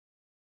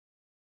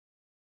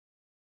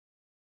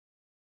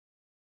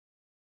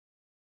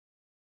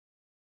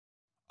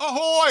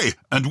Ahoy!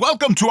 And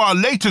welcome to our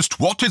latest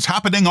What is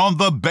Happening on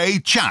the Bay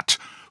chat.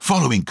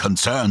 Following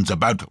concerns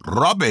about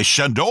rubbish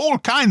and all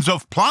kinds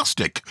of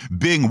plastic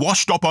being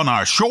washed up on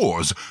our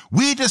shores,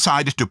 we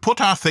decided to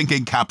put our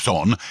thinking caps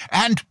on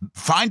and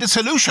find a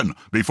solution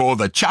before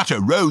the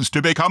chatter rose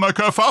to become a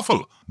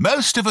kerfuffle.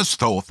 Most of us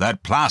thought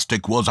that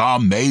plastic was our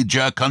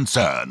major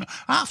concern.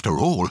 After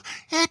all,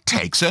 it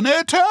takes an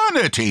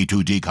eternity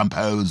to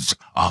decompose.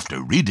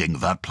 After reading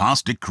that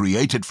plastic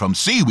created from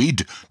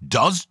seaweed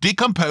does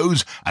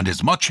decompose and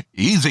is much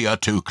easier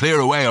to clear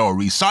away or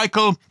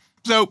recycle,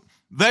 so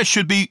there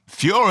should be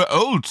fewer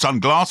old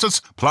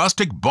sunglasses,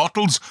 plastic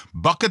bottles,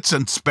 buckets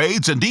and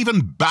spades, and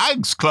even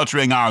bags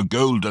cluttering our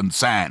golden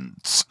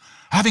sands.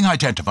 Having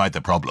identified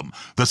the problem,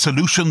 the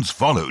solutions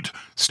followed,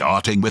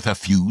 starting with a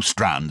few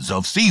strands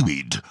of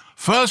seaweed.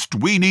 First,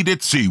 we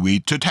needed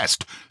seaweed to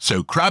test,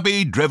 so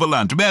Crabby, Drivel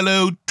and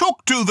Mellow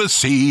took to the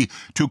sea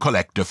to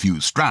collect a few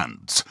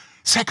strands.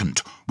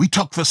 Second, we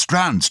took the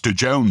strands to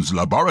Jones'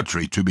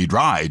 laboratory to be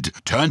dried,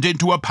 turned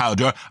into a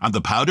powder, and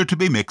the powder to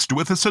be mixed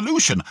with a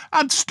solution,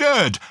 and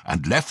stirred,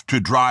 and left to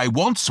dry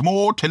once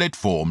more till it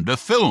formed a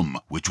film,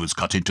 which was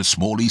cut into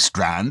smally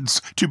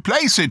strands to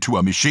place into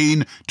a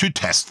machine to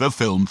test the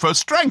film for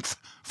strength,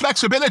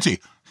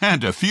 flexibility,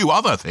 and a few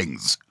other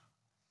things.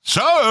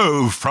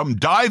 So, from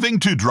diving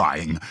to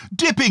drying,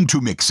 dipping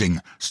to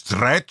mixing,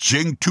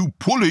 stretching to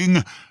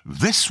pulling,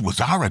 this was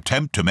our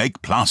attempt to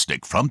make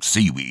plastic from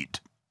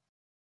seaweed.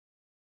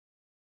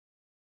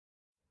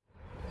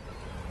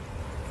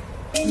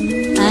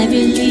 I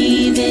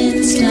believe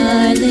in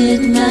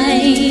starlit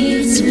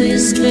nights,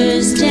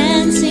 whispers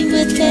dance